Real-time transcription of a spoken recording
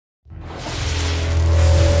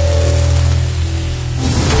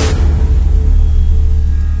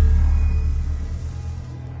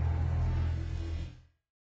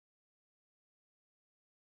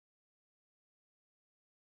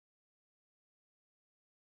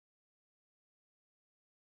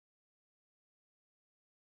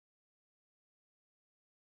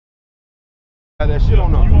That shit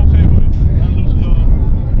on them. You okay with it?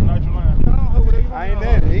 Nitro line. I ain't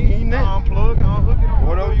that. He ain't that. Unplug, unhook it.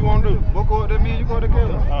 Whatever you want to do. What go that mean you go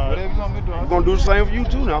together. Whatever you want me to do. I'm gonna do the same for you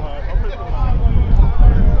too now.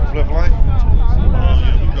 Flip light.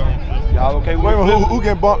 Y'all okay with it? Who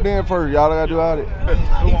get bumped in first? Y'all gotta do all it.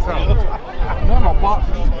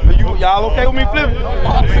 Y'all okay with me flipping?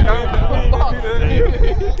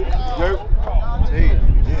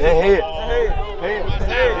 Head.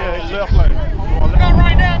 Yeah, it's left lane. Come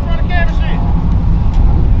right now in front of the camera shit.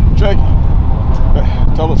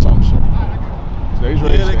 Jackie, tell us something, sir.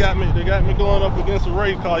 Yeah, they got me going up against a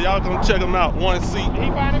race car. Y'all come check them out. One seat.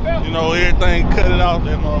 You know, everything cut it out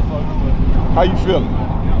that motherfucker. How you feeling?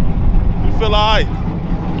 You feel alright.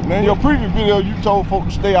 Man, in your previous video, you told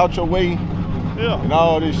folks to stay out your way. Yeah. And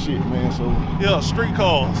all this shit, man. So. Yeah, street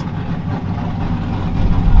cars.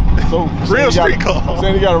 So real street car.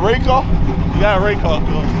 Saying you got a race car? You got a race car.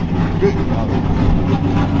 Good.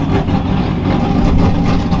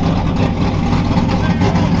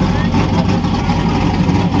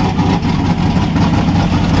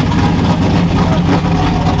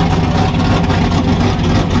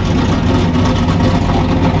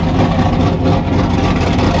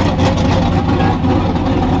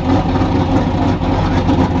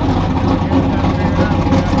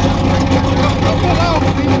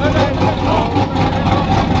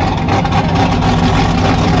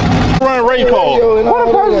 Race car.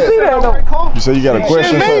 You say you got a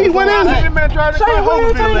question? Hey, what is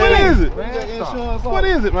it? What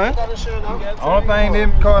is it, man? Only thing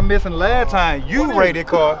them car missing last time you rated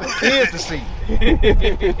car is the seat.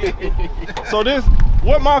 So this,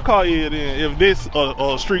 what my car is then? If this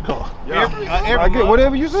a street car? I get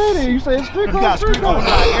whatever you say. Then you say it's street car. You got street car.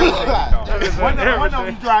 One of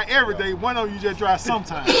them you drive every day. One of them you just drive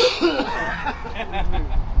sometimes.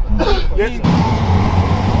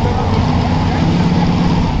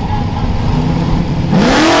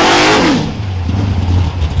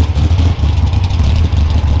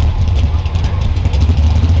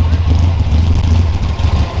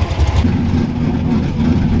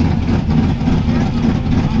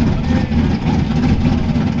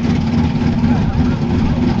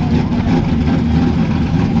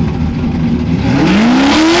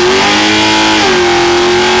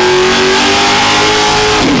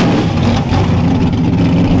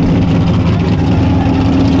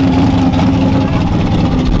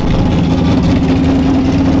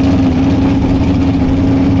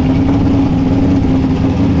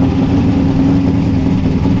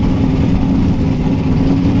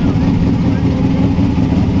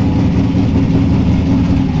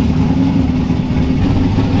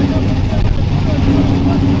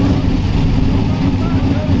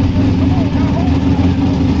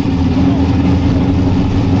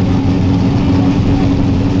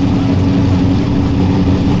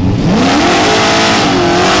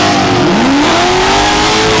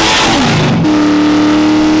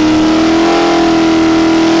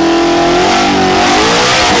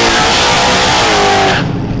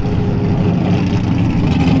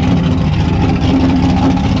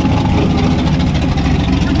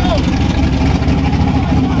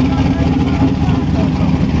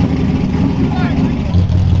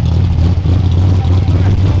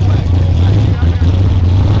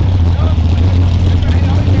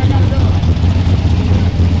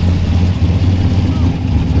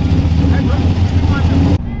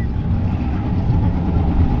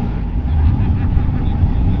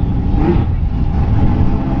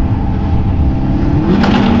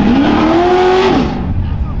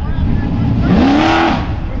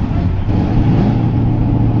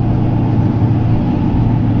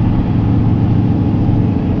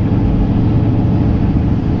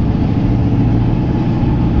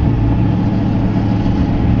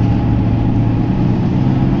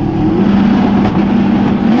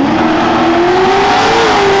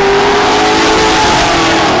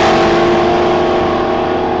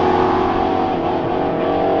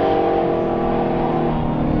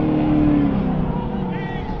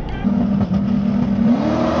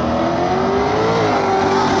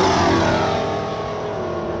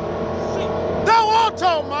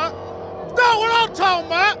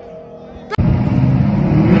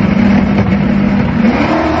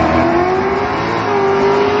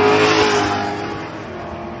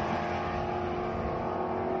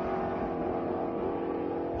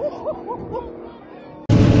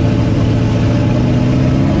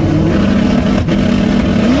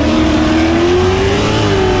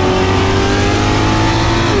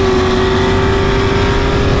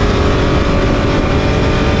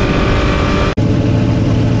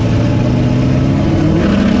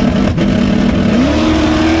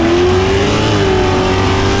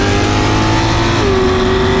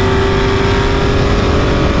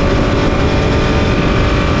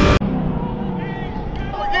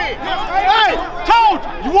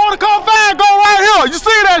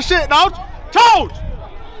 that shit, dog. Charge.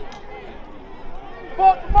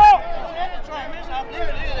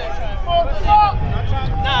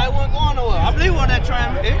 Nah, it wasn't going nowhere. I believe on that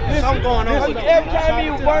train. Something going on. Every time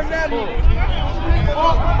you burn that,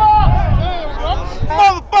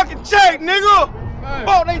 Motherfucking check, nigga.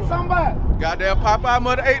 Fuck, they somebody. Goddamn Popeye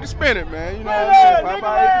mother ate the spinach, man. You know what I'm saying?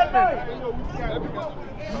 Popeye ate the spinach.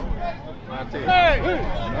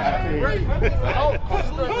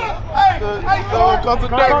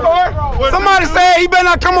 Somebody said he better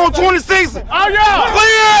not come on 26. Oh yeah!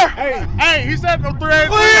 Clear! Hey, he said no 3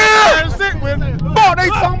 Clear! Fuck, they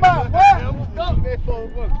somebody.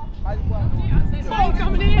 Phone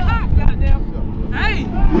coming in hot, goddamn. Hey!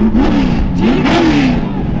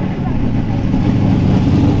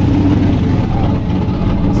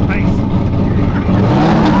 Space.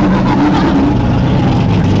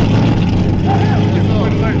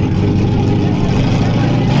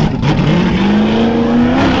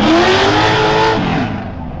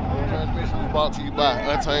 Brought to you by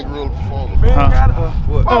Untamed Gorilla Performance.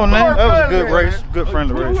 Oh, man, that was a good race, good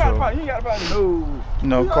friendly race. So, you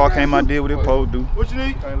know, car came out, did what it supposed to do. What you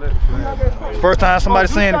need? First time somebody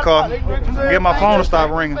seen the car, get my phone to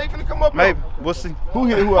stop ringing. Maybe, we'll see. Who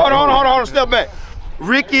hit who? Hold on, step back.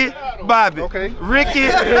 Ricky Bobby. Okay. Ricky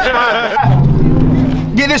Bobby.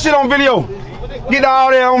 Get this shit on video. Get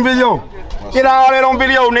all that on video. Get all that on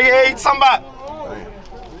video, nigga. Hey, somebody.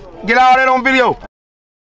 Get all that on video.